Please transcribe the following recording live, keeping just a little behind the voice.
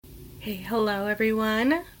Hey, hello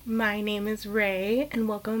everyone. My name is Ray, and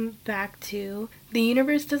welcome back to The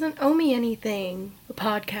Universe Doesn't Owe Me Anything, a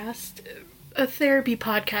podcast, a therapy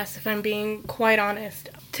podcast, if I'm being quite honest.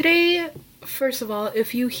 Today, first of all,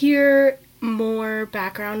 if you hear more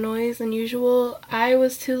background noise than usual, I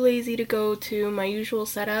was too lazy to go to my usual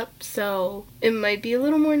setup, so it might be a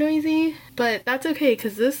little more noisy, but that's okay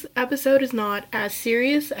because this episode is not as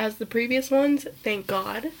serious as the previous ones, thank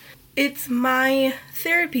God. It's my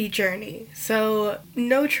therapy journey, so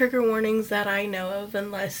no trigger warnings that I know of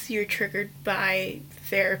unless you're triggered by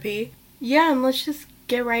therapy. Yeah, and let's just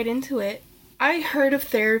get right into it. I heard of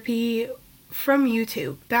therapy from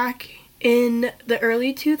YouTube back in the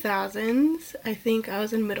early 2000s. I think I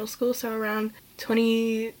was in middle school, so around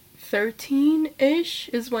 2013-ish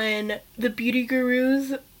is when the beauty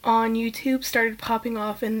gurus on YouTube started popping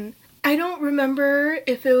off, and I don't remember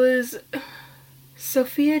if it was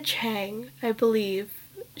Sophia Chang, I believe.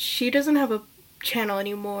 She doesn't have a channel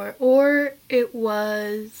anymore. Or it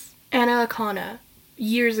was Anna Akana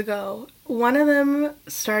years ago. One of them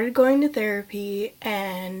started going to therapy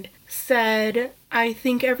and said, I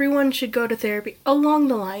think everyone should go to therapy. Along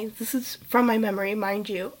the lines. This is from my memory, mind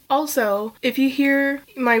you. Also, if you hear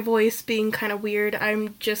my voice being kind of weird,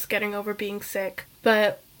 I'm just getting over being sick.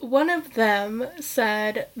 But one of them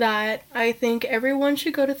said that I think everyone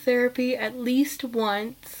should go to therapy at least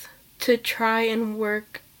once to try and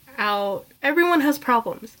work out. Everyone has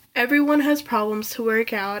problems. Everyone has problems to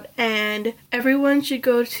work out, and everyone should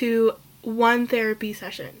go to one therapy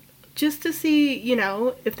session just to see,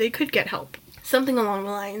 if they could get help. Something along the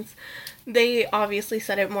lines. They obviously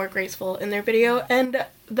said it more graceful in their video, and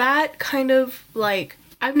that kind of,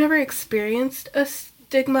 I've never experienced a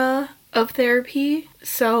stigma of therapy,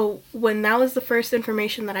 so when that was the first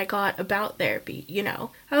information that I got about therapy,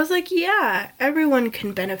 I was like, yeah, everyone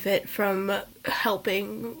can benefit from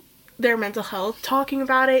helping their mental health, talking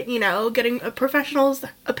about it, getting a professional's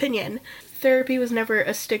opinion. Therapy was never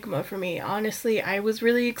a stigma for me. Honestly, I was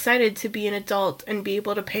really excited to be an adult and be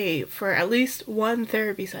able to pay for at least one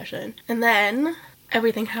therapy session. And then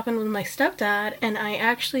everything happened with my stepdad, and I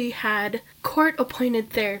actually had court-appointed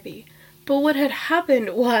therapy. But what had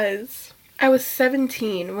happened was I was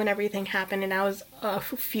 17 when everything happened, and I was a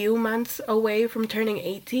few months away from turning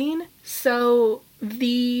 18. So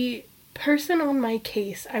the person on my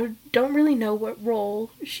case, I don't really know what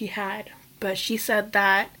role she had, but she said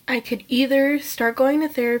that I could either start going to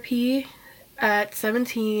therapy at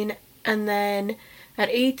 17 and then at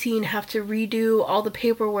 18 have to redo all the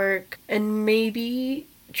paperwork and maybe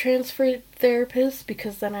transfer therapists,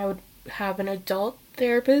 because then I would have an adult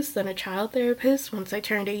therapist than a child therapist once I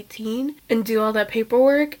turned 18 and do all that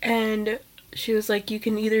paperwork. And she was like, you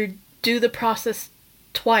can either do the process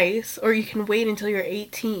twice or you can wait until you're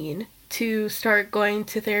 18 to start going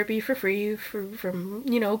to therapy for free from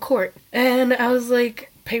court. And I was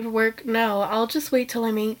like, paperwork? No, I'll just wait till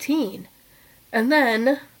I'm 18. And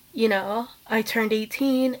then, I turned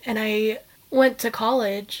 18 and I went to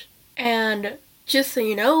college. And just so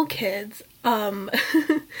you know, kids,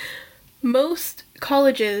 most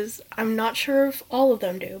colleges, I'm not sure if all of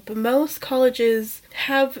them do, but most colleges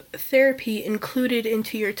have therapy included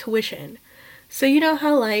into your tuition. So you know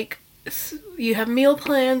how, you have meal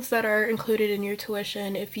plans that are included in your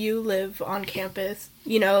tuition if you live on campus.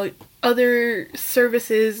 Other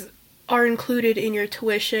services are included in your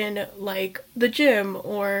tuition, like the gym,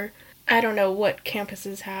 or I don't know what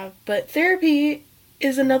campuses have, but therapy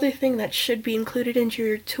is another thing that should be included into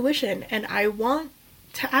your tuition. And I want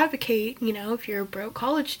to advocate, if you're a broke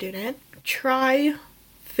college student, try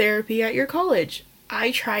therapy at your college.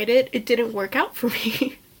 I tried it. It didn't work out for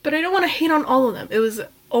me. But I don't want to hate on all of them. It was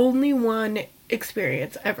only one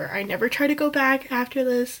experience ever. I never tried to go back after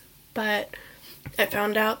this, but I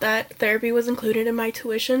found out that therapy was included in my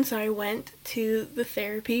tuition, so I went to the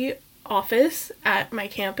therapy office at my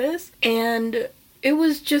campus, and it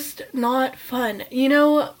was just not fun.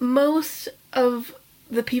 Most of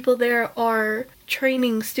the people there are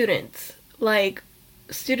training students,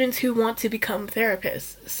 students who want to become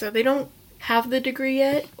therapists. So they don't have the degree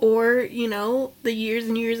yet, or, the years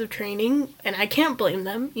and years of training, and I can't blame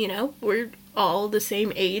them, we're all the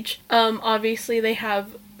same age. Obviously they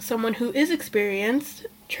have someone who is experienced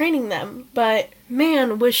training them, but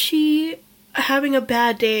man, was she having a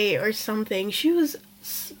bad day or something.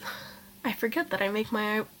 I forget that I make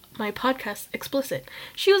my podcast explicit.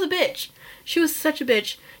 She was a bitch. She was such a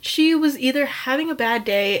bitch. She was either having a bad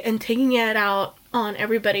day and taking it out on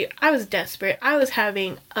everybody. I was desperate. I was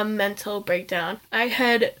having a mental breakdown. I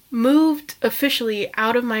had moved officially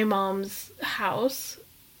out of my mom's house.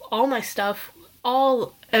 All my stuff,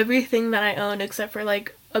 everything that I owned except for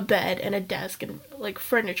a bed and a desk and like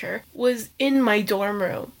furniture was in my dorm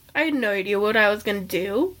room. I had no idea what I was gonna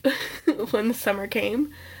do when the summer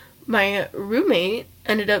came. My roommate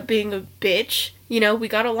ended up being a bitch. You know, we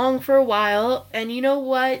got along for a while, and you know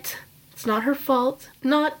what? It's not her fault.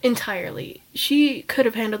 Not entirely. She could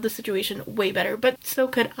have handled the situation way better, but so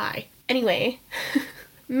could I. Anyway,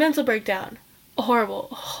 mental breakdown. Horrible.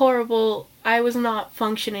 Horrible. I was not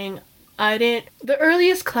functioning. The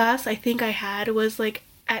earliest class I think I had was like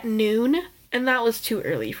at noon, and that was too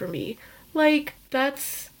early for me. Like,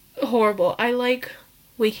 that's horrible. I like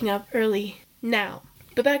waking up early now.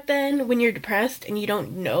 But back then, when you're depressed and you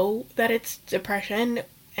don't know that it's depression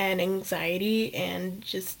and anxiety and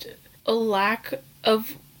just a lack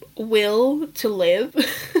of will to live,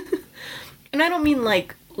 and I don't mean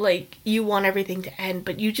like you want everything to end,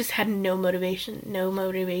 but you just had no motivation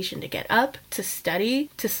to get up, to study,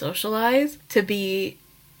 to socialize, to be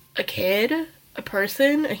a kid, a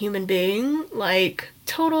person, a human being, like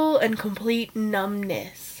total and complete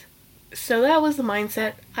numbness. So that was the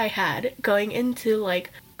mindset I had going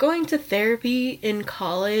to therapy in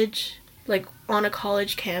college, like on a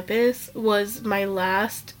college campus, was my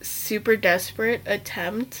last super desperate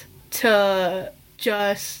attempt to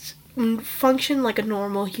just function like a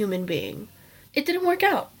normal human being. It didn't work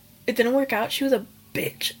out. She was a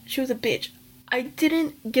bitch. I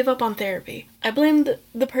didn't give up on therapy. I blamed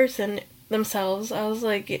the person themselves. I was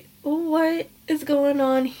like, what is going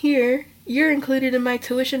on here? You're included in my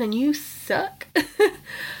tuition and you suck.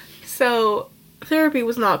 So therapy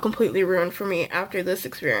was not completely ruined for me after this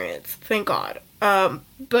experience, thank God.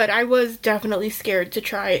 But I was definitely scared to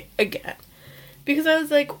try again. Because I was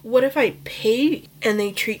like, what if I pay and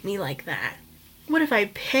they treat me like that? What if I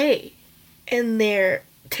pay and they're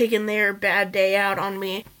taking their bad day out on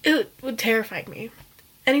me? It would terrify me.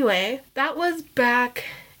 Anyway, that was back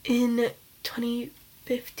in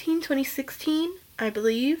 2015, 2016, I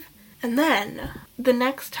believe. And then, the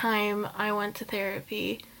next time I went to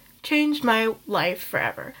therapy changed my life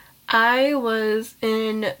forever. I was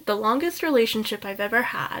in the longest relationship I've ever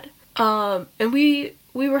had, and we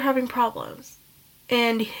were having problems.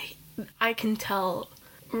 And I can tell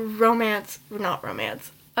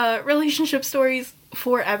relationship stories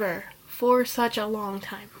forever, for such a long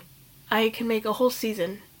time. I can make a whole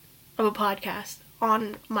season of a podcast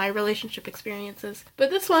on my relationship experiences. But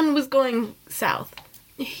this one was going south.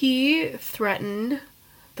 He threatened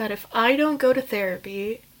that if I don't go to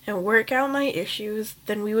therapy and work out my issues,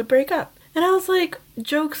 then we would break up. And I was like,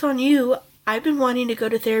 joke's on you. I've been wanting to go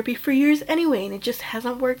to therapy for years anyway, and it just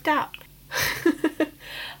hasn't worked out.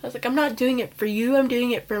 I was like, I'm not doing it for you, I'm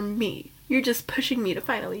doing it for me. You're just pushing me to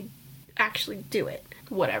finally actually do it.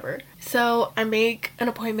 Whatever. So I make an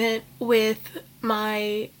appointment with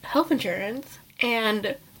my health insurance,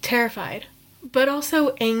 and terrified, but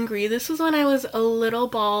also angry. This was when I was a little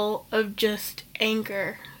ball of just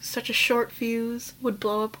anger. Such a short fuse would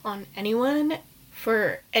blow up on anyone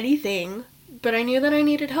for anything, but I knew that I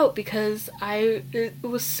needed hope because it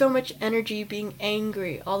was so much energy being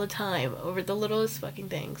angry all the time over the littlest fucking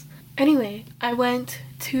things. Anyway, I went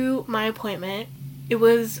to my appointment. It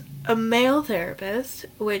was a male therapist,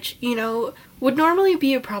 which, you know, would normally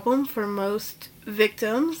be a problem for most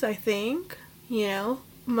victims, I think. You know,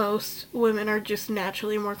 most women are just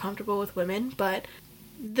naturally more comfortable with women, but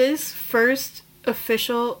this first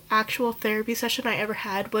official actual therapy session I ever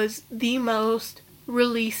had was the most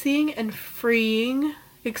releasing and freeing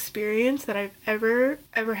experience that I've ever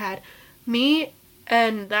had. Me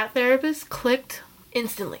and that therapist clicked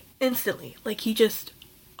instantly. Like, he just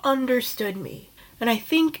understood me. And I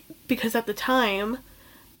think because at the time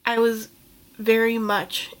I was very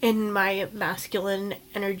much in my masculine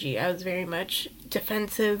energy. I was very much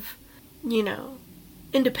defensive, you know,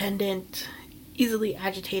 independent, easily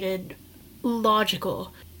agitated,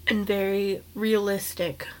 logical, and very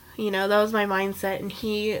realistic. You know, that was my mindset, and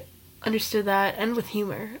he understood that, and with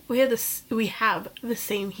humor. We have the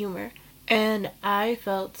same humor. And I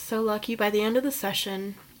felt so lucky by the end of the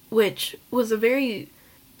session, which was a very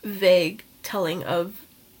vague telling of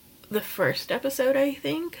the first episode, I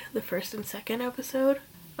think. The first and second episode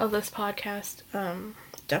of this podcast.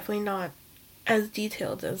 Definitely not as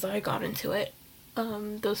detailed as I got into it,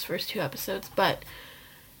 those first two episodes. But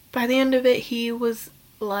by the end of it, he was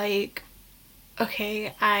like,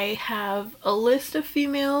 okay, I have a list of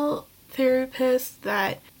female therapists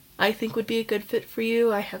that I think would be a good fit for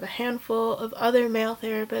you. I have a handful of other male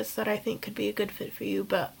therapists that I think could be a good fit for you.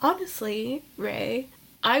 But honestly, Ray,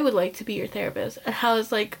 I would like to be your therapist. And I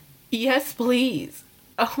was like, yes, please.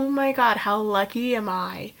 Oh my God, how lucky am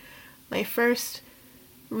I? My first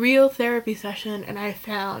real therapy session, and I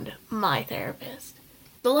found my therapist.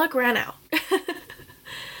 the luck ran out.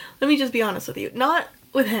 Let me just be honest with you. Not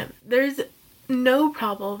with him. There's no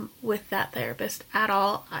problem with that therapist at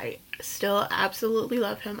all. I still absolutely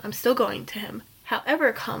love him. I'm still going to him.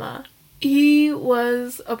 However, he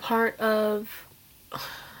was a part of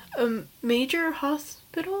a major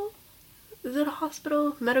hospital? Is it a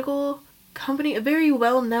hospital? Medical company? A very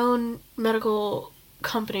well-known medical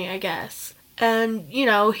company, I guess. And, you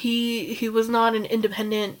know, he was not an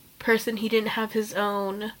independent person. He didn't have his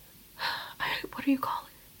own... What do you call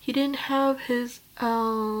it? He didn't have his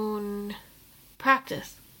own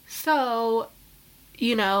practice. So,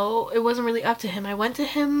 you know, it wasn't really up to him. I went to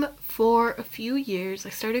him for a few years. I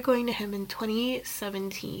started going to him in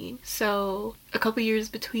 2017. So, a couple years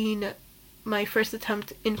between my first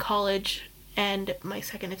attempt in college and my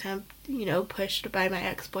second attempt, you know, pushed by my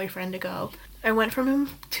ex-boyfriend to go. I went from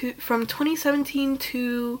 2017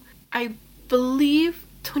 to, I believe,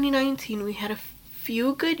 2019. We had a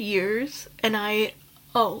few good years, and I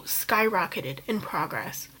skyrocketed in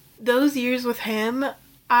progress. Those years with him,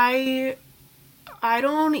 I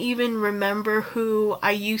don't even remember who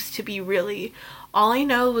I used to be, really. All I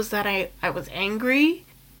know was that I was angry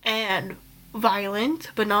and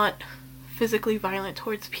violent, but not physically violent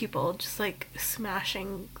towards people, just like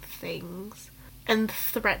smashing things and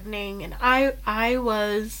threatening. And I'm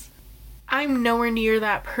nowhere near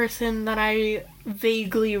that person that I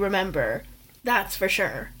vaguely remember. That's for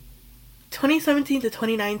sure. 2017 to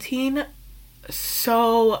 2019,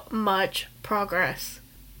 so much progress.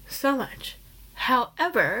 So much.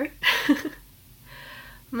 However,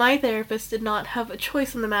 my therapist did not have a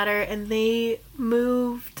choice in the matter, and they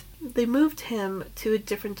moved him to a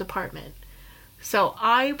different department. So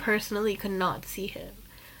I personally could not see him.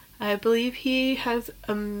 I believe he has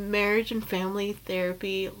a marriage and family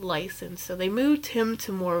therapy license, so they moved him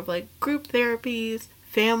to more of like group therapies,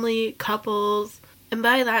 family, couples, and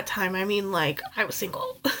by that time, I mean like I was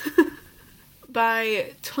single.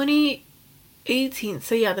 By 2018,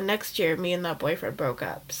 so yeah, the next year, me and that boyfriend broke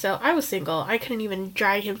up. So I was single. I couldn't even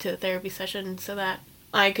drag him to a therapy session so that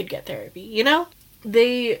I could get therapy, you know?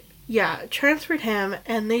 They transferred him,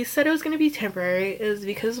 and they said it was going to be temporary. It was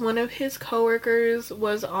because one of his coworkers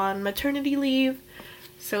was on maternity leave,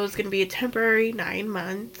 so it was going to be a temporary 9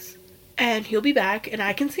 months, and he'll be back, and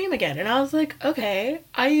I can see him again. And I was like, okay,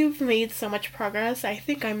 I've made so much progress. I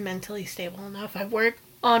think I'm mentally stable enough. I've worked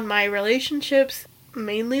on my relationships,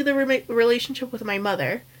 mainly the relationship with my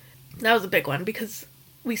mother. That was a big one, because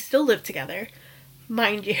we still live together.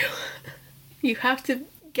 Mind you, you have to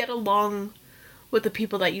get along with the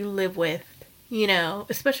people that you live with, you know,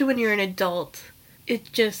 especially when you're an adult.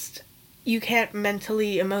 It just, you can't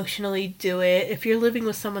mentally, emotionally do it. If you're living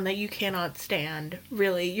with someone that you cannot stand,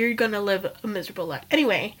 really, you're gonna live a miserable life.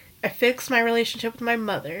 Anyway, I fixed my relationship with my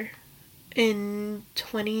mother in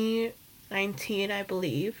 2019, I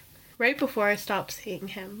believe, right before I stopped seeing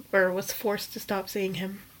him, or was forced to stop seeing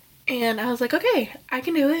him. And I was like, okay, I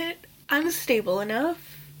can do it. I'm stable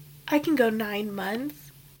enough. I can go 9 months.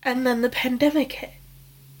 And then the pandemic hit,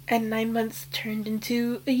 and 9 months turned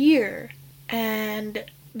into a year, and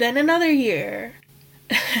then another year,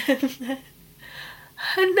 and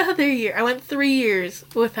another year. I went 3 years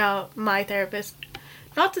without my therapist.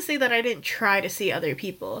 Not to say that I didn't try to see other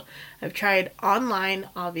people. I've tried online,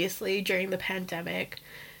 obviously, during the pandemic,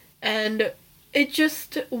 and it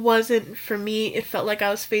just wasn't for me. It felt like I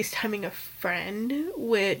was FaceTiming a friend,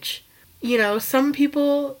 which, you know, some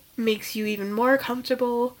people makes you even more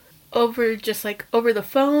comfortable over just like over the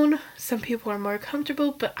phone. Some people are more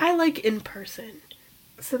comfortable, but I like in person.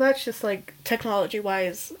 So that's just like technology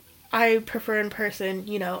wise, I prefer in person.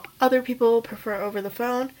 You know, other people prefer over the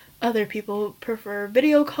phone, other people prefer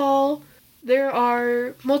video call. There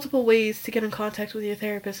are multiple ways to get in contact with your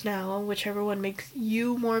therapist now. Whichever one makes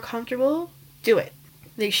you more comfortable, do it.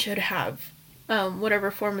 They should have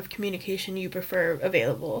whatever form of communication you prefer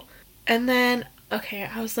available. And then, okay,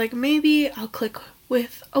 I was like, maybe I'll click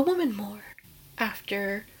with a woman more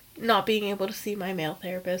after not being able to see my male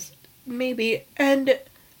therapist. Maybe. And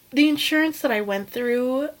the insurance that I went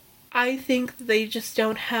through, I think they just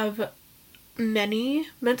don't have many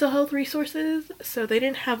mental health resources, so they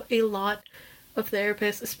didn't have a lot of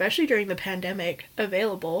therapists, especially during the pandemic,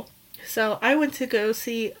 available. So I went to go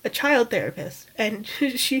see a child therapist, and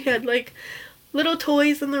she had like little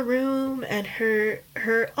toys in the room, and her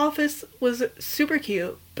office was super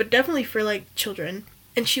cute, but definitely for like children,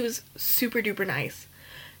 and she was super duper nice,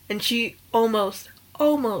 and she almost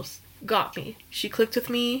got me. She clicked with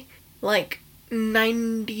me like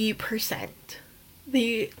 90%.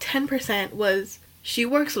 The 10% was she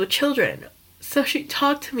works with children, so she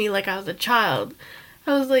talked to me like I was a child.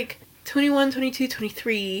 I was like, 21, 22,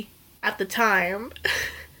 23 at the time.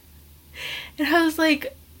 And I was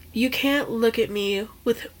like, you can't look at me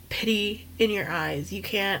with pity in your eyes. You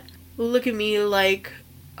can't look at me like,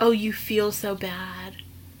 oh, you feel so bad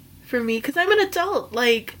for me. Because I'm an adult.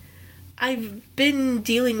 Like, I've been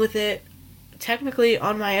dealing with it technically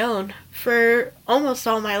on my own for almost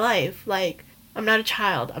all my life. Like, I'm not a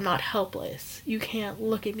child. I'm not helpless. You can't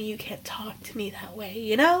look at me. You can't talk to me that way,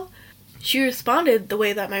 you know? She responded the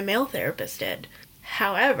way that my male therapist did.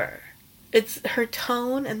 However, it's her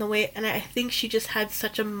tone and the way, and I think she just had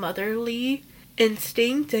such a motherly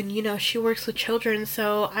instinct, and you know, she works with children,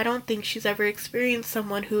 so I don't think she's ever experienced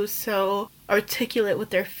someone who's so articulate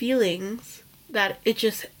with their feelings that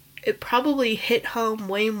it probably hit home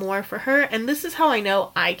way more for her. And this is how I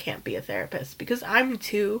know I can't be a therapist, because I'm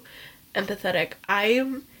too empathetic.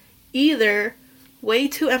 I'm either way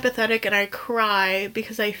too empathetic and I cry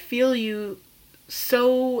because I feel you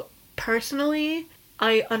so personally,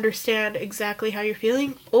 I understand exactly how you're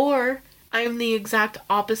feeling, or I'm the exact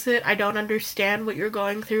opposite. I don't understand what you're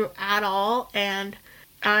going through at all, and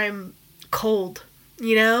I'm cold,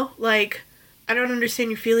 you know? Like, I don't understand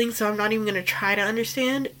your feelings, so I'm not even gonna try to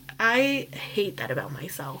understand. I hate that about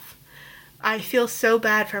myself. I feel so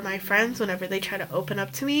bad for my friends whenever they try to open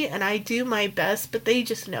up to me, and I do my best, but they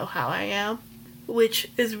just know how I am, which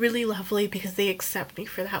is really lovely because they accept me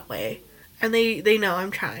for that way. And they know I'm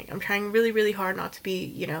trying. I'm trying really, really hard not to be,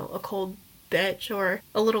 you know, a cold bitch or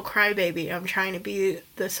a little crybaby. I'm trying to be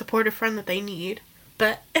the supportive friend that they need.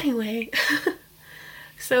 But anyway,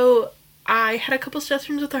 so I had a couple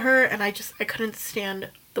sessions with her, and I couldn't stand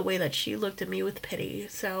the way that she looked at me with pity.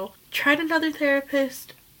 So tried another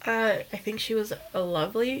therapist. I think she was a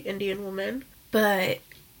lovely Indian woman, but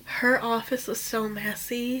her office was so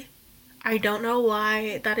messy. I don't know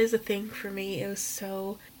why that is a thing for me. It was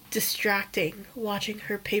so distracting watching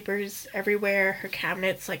her papers everywhere, her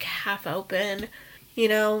cabinets like half open. You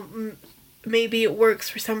know, maybe it works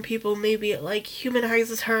for some people, maybe it like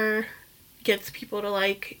humanizes her, gets people to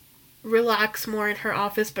like relax more in her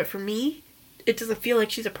office, but for me, it doesn't feel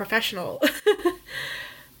like she's a professional.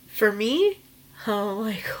 For me,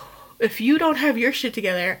 like, if you don't have your shit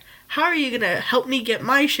together, how are you gonna help me get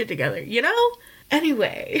my shit together, you know?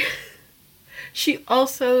 Anyway, she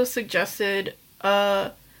also suggested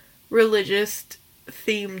a religious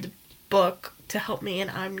themed book to help me, and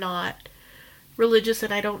I'm not religious,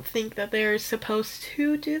 and I don't think that they're supposed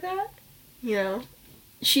to do that, you know?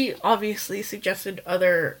 She obviously suggested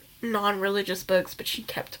other non-religious books, but she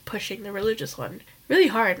kept pushing the religious one really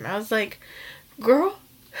hard, and I was like, girl,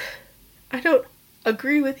 I don't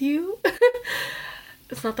agree with you.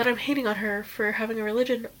 It's not that I'm hating on her for having a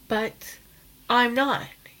religion, but I'm not,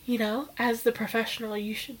 you know? As the professional,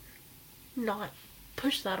 you should not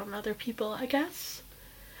push that on other people, I guess.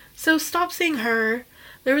 So stop seeing her.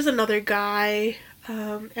 There was another guy,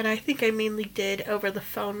 and I think I mainly did over the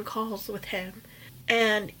phone calls with him,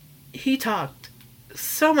 and he talked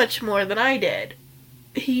so much more than I did.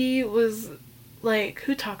 He was like,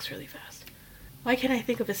 who talks really fast? Why can't I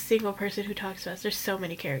think of a single person who talks fast? There's so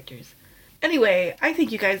many characters. Anyway, I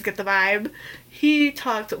think you guys get the vibe. He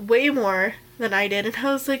talked way more than I did, and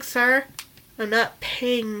I was like, sir, I'm not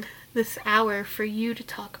paying this hour for you to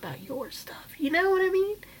talk about your stuff. You know what I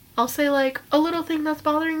mean? I'll say like a little thing that's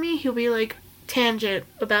bothering me, he'll be like tangent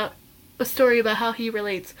about a story about how he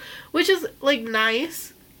relates, which is like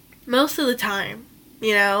nice most of the time,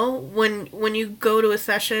 you know, when you go to a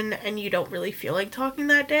session and you don't really feel like talking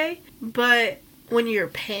that day. But when you're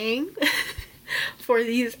paying for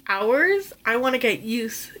these hours, I want to get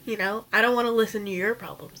used, you know? I don't want to listen to your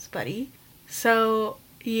problems, buddy. So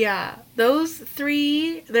yeah, those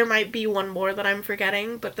three, there might be one more that I'm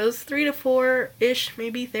forgetting, but those 3 to 4-ish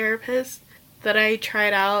maybe therapists that I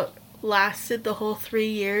tried out lasted the whole 3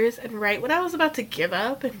 years. And right when I was about to give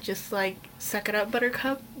up and just like, suck it up,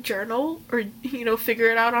 buttercup, journal, or, you know,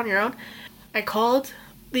 figure it out on your own, I called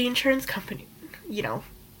the insurance company, you know,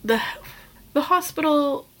 the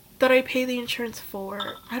hospital that I pay the insurance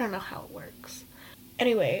for. I don't know how it works.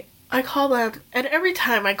 Anyway, I call them, and every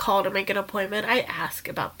time I call to make an appointment, I ask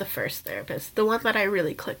about the first therapist, the one that I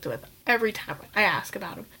really clicked with. Every time I ask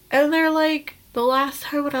about him. And they're like, the last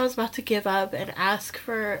time when I was about to give up and ask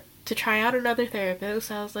to try out another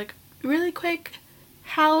therapist, I was like, really quick,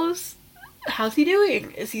 how's he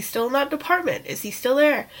doing? Is he still in that department? Is he still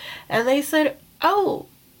there? And they said, oh,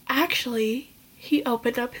 actually, he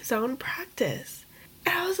opened up his own practice.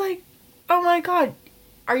 And I was like, oh my god,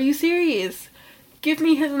 are you serious? Give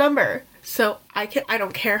me his number. So I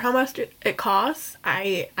don't care how much it costs.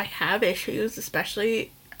 I have issues,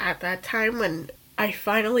 especially at that time when I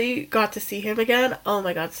finally got to see him again. Oh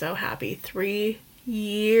my god, so happy. 3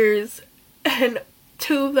 years. And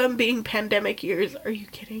 2 of them being pandemic years. Are you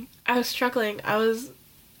kidding? I was struggling. I was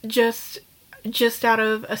just out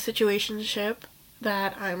of a situationship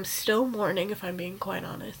that I'm still mourning, if I'm being quite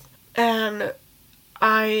honest. And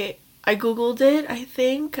I googled it, I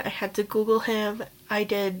think. I had to Google him. I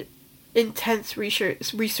did intense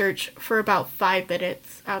research for about 5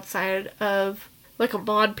 minutes outside of like a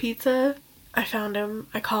Mod Pizza. I found him.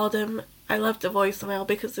 I called him. I left a voicemail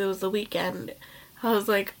because it was the weekend. I was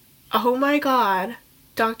like, oh my god,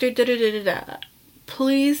 Dr. Da-da-da-da-da,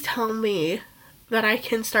 please tell me that I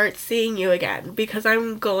can start seeing you again because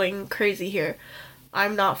I'm going crazy here.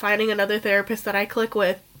 I'm not finding another therapist that I click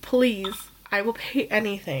with. Please, I will pay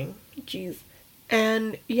anything. Jeez.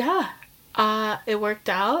 And yeah, it worked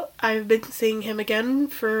out. I've been seeing him again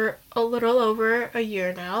for a little over a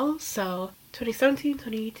year now. So 2017,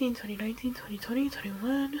 2018, 2019, 2020,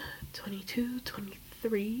 21, 22,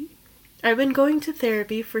 23. I've been going to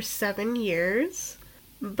therapy for 7 years,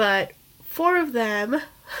 but 4 of them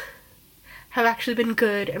have actually been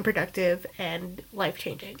good and productive and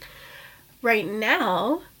life-changing. Right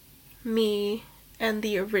now, me and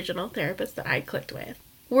the original therapist that I clicked with,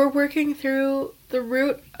 we're working through the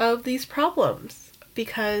root of these problems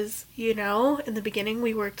because, you know, in the beginning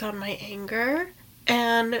we worked on my anger.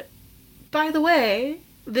 And by the way,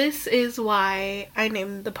 this is why I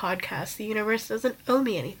named the podcast The Universe Doesn't Owe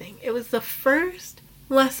Me Anything. It was the first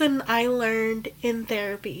lesson I learned in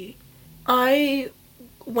therapy. I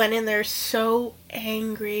went in there so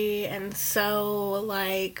angry and so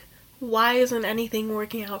like, why isn't anything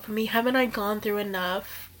working out for me? Haven't I gone through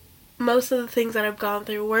enough? Most of the things that I've gone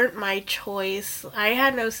through weren't my choice. I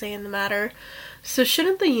had no say in the matter. So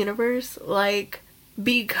shouldn't the universe, like,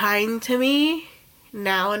 be kind to me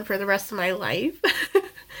now and for the rest of my life?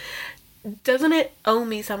 Doesn't it owe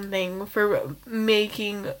me something for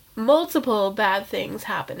making multiple bad things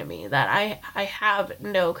happen to me that I have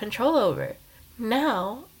no control over?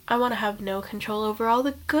 Now, I want to have no control over all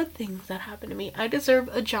the good things that happen to me. I deserve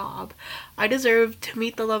a job. I deserve to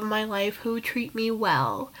meet the love of my life who treat me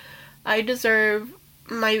well. I deserve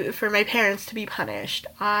for my parents to be punished.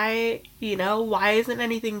 Why isn't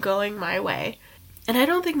anything going my way? And I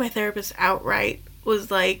don't think my therapist outright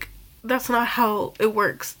was like, that's not how it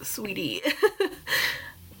works, sweetie.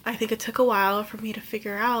 I think it took a while for me to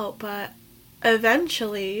figure out, but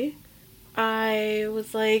eventually I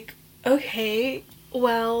was like, okay,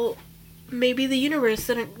 well, maybe the universe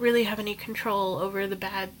didn't really have any control over the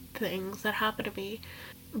bad things that happened to me.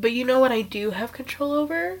 But you know what I do have control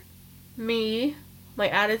over? Me, my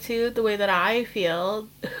attitude, the way that I feel,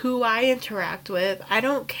 who I interact with. I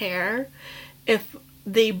don't care if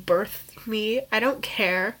they birthed me. I don't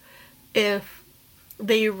care if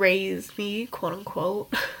they raised me, quote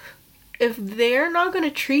unquote. If they're not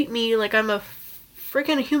gonna treat me like I'm a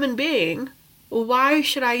freaking human being, why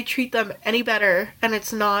should I treat them any better? And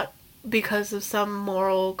it's not because of some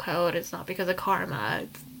moral code. It's not because of karma.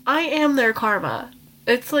 I am their karma.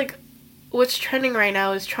 It's like what's trending right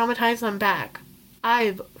now is traumatize them back.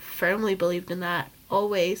 I've firmly believed in that,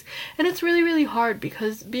 always. And it's really, really hard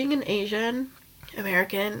because being an Asian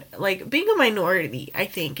American, like being a minority, I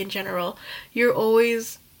think in general, you're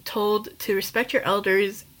always told to respect your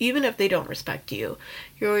elders even if they don't respect you.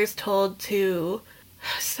 You're always told to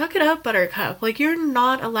suck it up, buttercup. Like, you're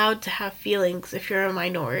not allowed to have feelings if you're a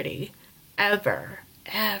minority. Ever.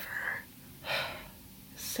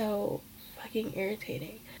 So fucking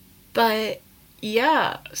irritating. But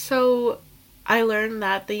yeah, so I learned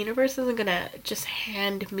that the universe isn't gonna just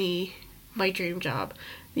hand me my dream job.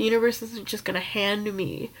 The universe isn't just gonna hand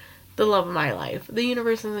me the love of my life. The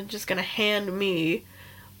universe isn't just gonna hand me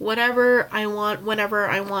whatever I want whenever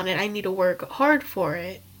I want it. I need to work hard for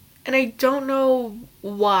it. And I don't know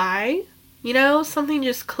why. You know, something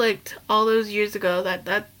just clicked all those years ago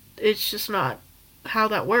that it's just not how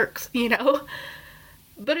that works, you know?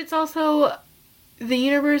 But it's also the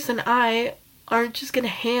universe and I aren't just gonna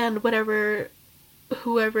hand whatever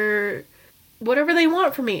they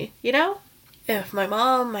want from me, you know? If my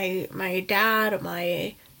mom, my dad,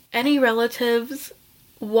 any relatives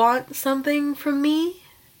want something from me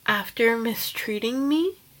after mistreating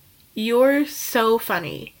me, you're so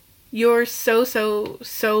funny. You're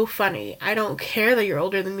so funny. I don't care that you're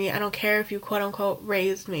older than me. I don't care if you quote unquote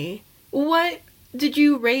raised me. What did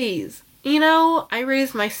you raise? You know, I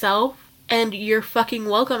raised myself, and you're fucking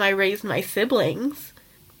welcome I raised my siblings.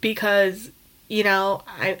 Because, you know,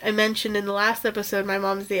 I mentioned in the last episode my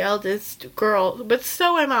mom's the eldest girl, but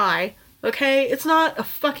so am I. Okay? It's not a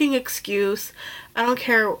fucking excuse. I don't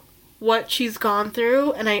care what she's gone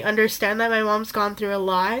through, and I understand that my mom's gone through a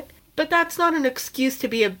lot, but that's not an excuse to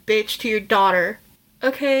be a bitch to your daughter,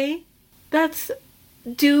 okay? That's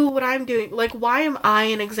do what I'm doing. Like, why am I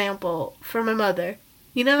an example for my mother?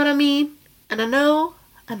 You know what I mean? And I know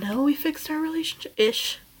we fixed our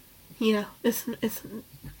relationship-ish. You know,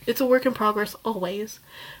 it's a work in progress always.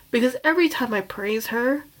 Because every time I praise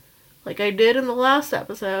her, like I did in the last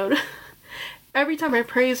episode, every time I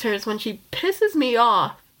praise her is when she pisses me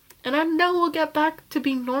off. And I know we'll get back to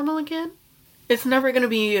being normal again. It's never gonna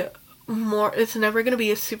be a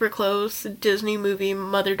super close Disney movie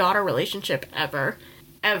mother-daughter relationship ever.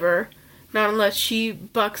 Ever. Not unless she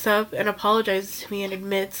bucks up and apologizes to me and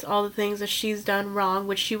admits all the things that she's done wrong,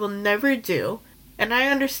 which she will never do. And I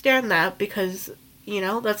understand that because, you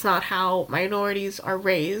know, that's not how minorities are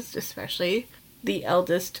raised, especially the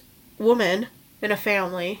eldest woman in a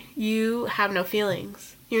family. You have no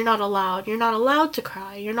feelings. You're not allowed. You're not allowed to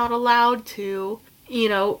cry. You're not allowed to, you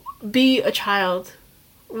know, be a child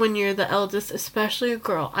when you're the eldest, especially a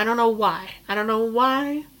girl. I don't know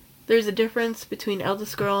why. There's a difference between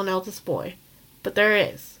eldest girl and eldest boy. But there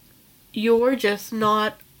is. You're just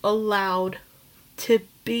not allowed to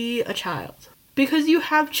be a child. Because you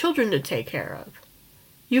have children to take care of.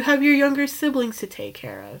 You have your younger siblings to take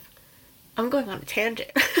care of. I'm going on a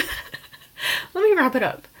tangent. Let me wrap it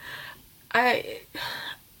up. I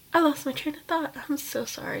lost my train of thought. I'm so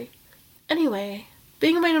sorry. Anyway,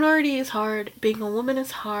 being a minority is hard. Being a woman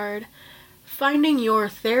is hard. Finding your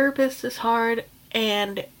therapist is hard.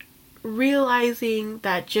 And realizing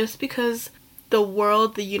that just because the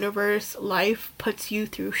world, the universe, life puts you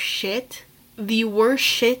through shit, the worst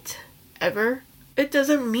shit ever, it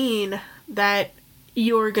doesn't mean that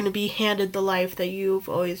you're gonna be handed the life that you've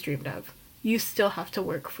always dreamed of. You still have to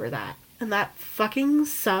work for that. And that fucking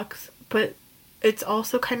sucks, but it's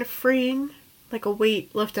also kind of freeing. Like a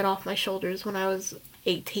weight lifted off my shoulders when I was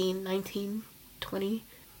 18, 19, 20.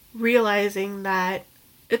 Realizing that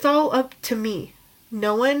it's all up to me.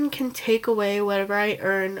 No one can take away whatever I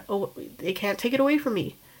earn. They can't take it away from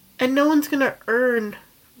me. And no one's gonna earn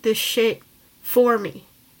this shit for me.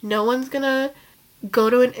 No one's gonna go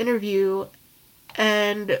to an interview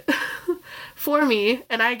and for me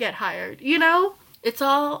and I get hired, you know? It's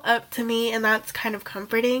all up to me, and that's kind of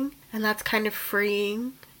comforting and that's kind of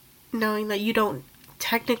freeing, knowing that you don't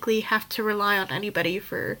technically have to rely on anybody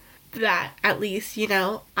for that, at least, you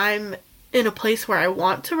know? I'm in a place where I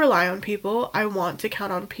want to rely on people, I want to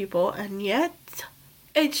count on people, and yet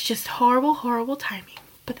it's just horrible, horrible timing.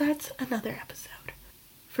 But that's another episode.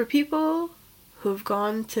 For people who've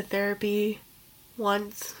gone to therapy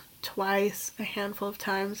once, twice, a handful of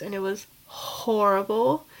times, and it was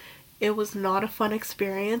horrible. It was not a fun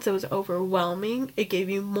experience. It was overwhelming. It gave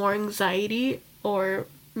you more anxiety or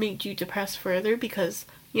made you depressed further because,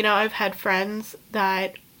 you know, I've had friends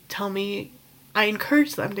that tell me, I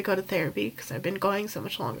encourage them to go to therapy because I've been going so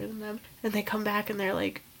much longer than them. And they come back and they're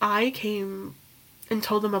like, I came and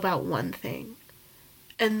told them about one thing.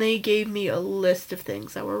 And they gave me a list of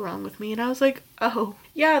things that were wrong with me. And I was like, oh,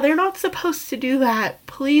 yeah, they're not supposed to do that.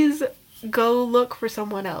 Please go look for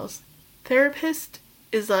someone else. Therapist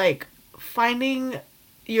is like finding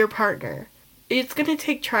your partner. It's gonna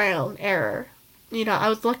take trial and error. You know, I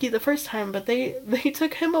was lucky the first time, but they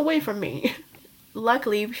took him away from me.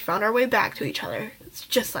 Luckily, we found our way back to each other. It's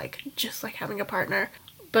just like having a partner.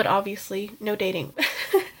 But obviously, no dating.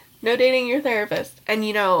 No dating your therapist. And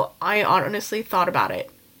you know, I honestly thought about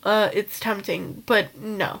it. It's tempting, but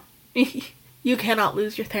no. You cannot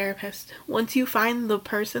lose your therapist. Once you find the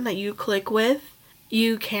person that you click with,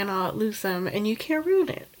 you cannot lose them, and you can't ruin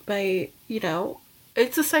it by, you know,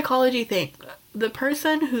 it's a psychology thing. The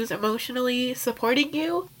person who's emotionally supporting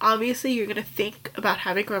you, obviously you're gonna think about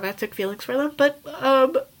having romantic feelings for them, but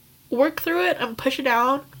work through it and push it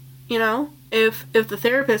down. You know, if the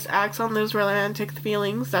therapist acts on those romantic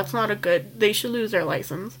feelings, that's not a good, they should lose their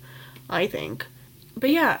license, I think.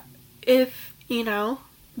 But yeah, if, you know,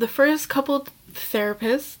 the first couple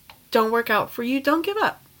therapists don't work out for you, don't give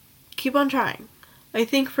up. Keep on trying. I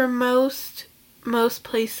think for most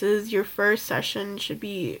places, your first session should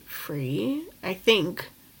be free. I think.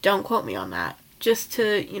 Don't quote me on that. Just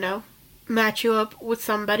to, you know, match you up with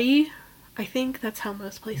somebody. I think that's how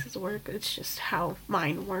most places work. It's just how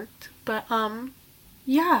mine worked. But,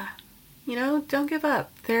 yeah. You know, don't give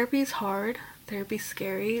up. Therapy's hard. Therapy's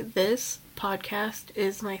scary. This podcast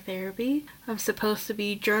is my therapy. I'm supposed to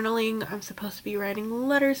be journaling. I'm supposed to be writing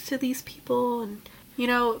letters to these people. And, you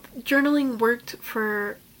know, journaling worked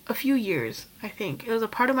for a few years, I think. It was a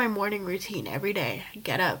part of my morning routine every day. I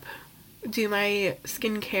get up, do my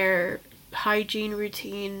skincare, hygiene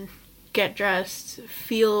routine, get dressed,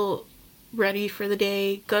 feel ready for the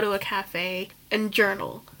day, go to a cafe, and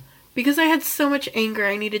journal. Because I had so much anger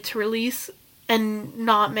I needed to release, and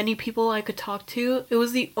not many people I could talk to, it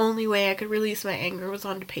was the only way I could release my anger was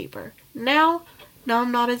onto paper. Now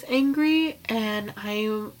I'm not as angry, and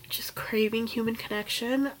I'm just craving human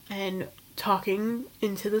connection, and talking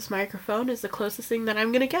into this microphone is the closest thing that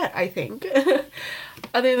I'm gonna get, I think.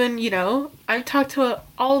 Other than, I've talked to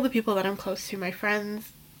all the people that I'm close to, my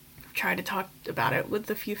friends, tried to talk about it with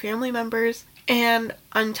a few family members, and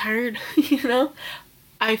I'm tired,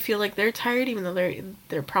 I feel like they're tired, even though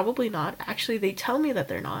they're probably not. Actually, they tell me that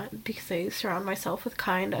they're not, because I surround myself with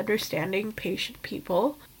kind, understanding, patient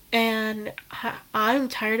people. And I'm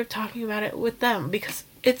tired of talking about it with them, because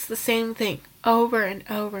it's the same thing over and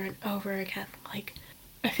over and over again. Like,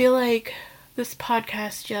 I feel like this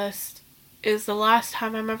podcast just is the last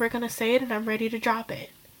time I'm ever gonna say it, and I'm ready to drop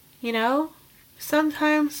it.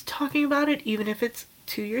 Sometimes talking about it, even if it's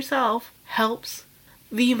to yourself, helps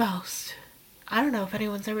the most. I don't know if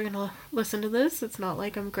anyone's ever gonna listen to this. It's not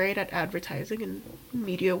like I'm great at advertising and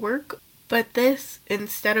media work. But this,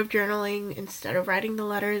 instead of journaling, instead of writing the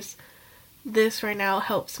letters, this right now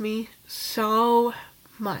helps me so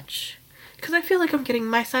much. Because I feel like I'm getting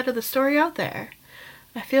my side of the story out there.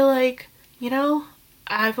 I feel like,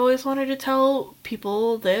 I've always wanted to tell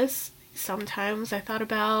people this. Sometimes I thought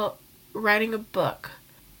about writing a book,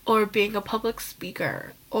 or being a public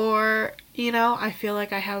speaker, or, I feel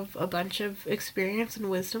like I have a bunch of experience and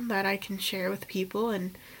wisdom that I can share with people,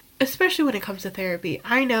 and especially when it comes to therapy.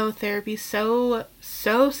 I know therapy's so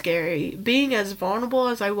scary. Being as vulnerable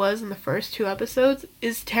as I was in the first 2 episodes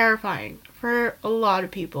is terrifying for a lot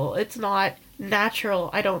of people. It's not natural,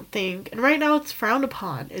 I don't think, and right now it's frowned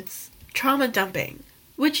upon. It's trauma dumping.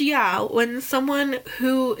 Which, when someone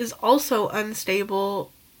who is also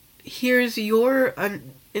unstable hears your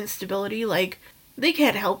instability, like, they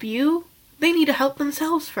can't help you. They need to help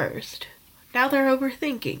themselves first. Now they're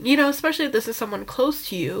overthinking. Especially if this is someone close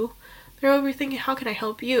to you. They're overthinking, how can I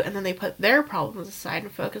help you? And then they put their problems aside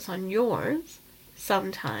and focus on yours.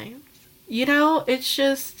 Sometimes. It's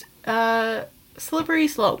just a slippery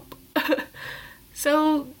slope.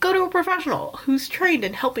 So go to a professional who's trained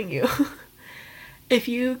in helping you. If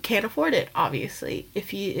you can't afford it, obviously.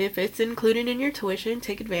 If it's included in your tuition,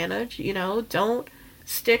 take advantage. Don't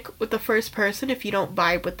stick with the first person if you don't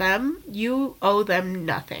vibe with them. You owe them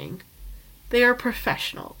nothing. They are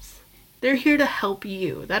professionals. They're here to help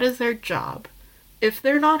you. That is their job. If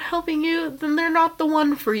they're not helping you, then they're not the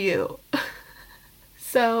one for you.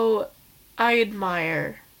 So, I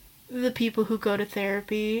admire the people who go to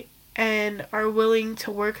therapy and are willing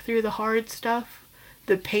to work through the hard stuff,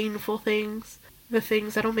 the painful things, the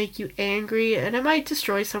things that'll make you angry, and it might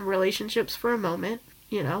destroy some relationships for a moment.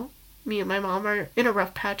 Me and my mom are in a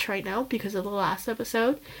rough patch right now because of the last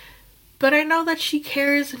episode. But I know that she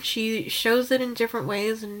cares, and she shows it in different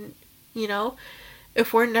ways, and,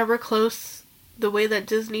 if we're never close the way that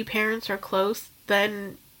Disney parents are close,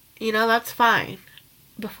 then, that's fine.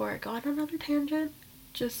 Before I go on another tangent,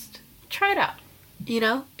 just try it out,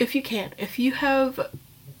 if you can. If you have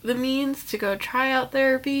the means to go try out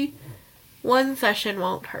therapy, 1 session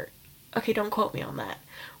won't hurt. Okay, don't quote me on that.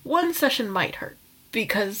 1 session might hurt,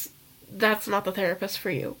 because that's not the therapist for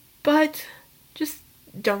you. But just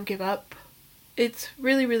don't give up. It's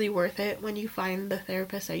really, really worth it when you find the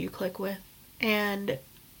therapist that you click with. And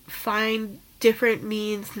find different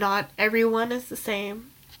means. Not everyone is the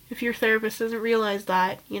same. If your therapist doesn't realize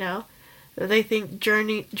that, they think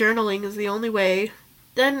journaling is the only way,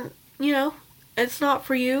 then, it's not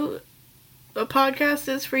for you. A podcast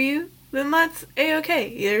is for you. Then that's A-okay.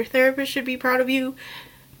 Your therapist should be proud of you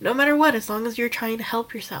no matter what, as long as you're trying to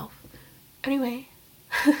help yourself. Anyway,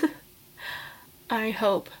 I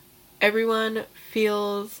hope everyone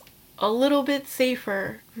feels a little bit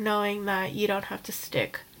safer knowing that you don't have to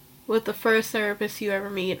stick with the first therapist you ever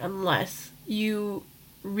meet unless you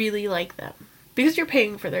really like them, because you're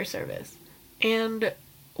paying for their service. And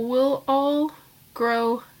we'll all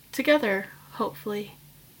grow together, hopefully.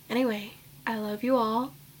 Anyway, I love you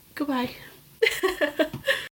all. Goodbye.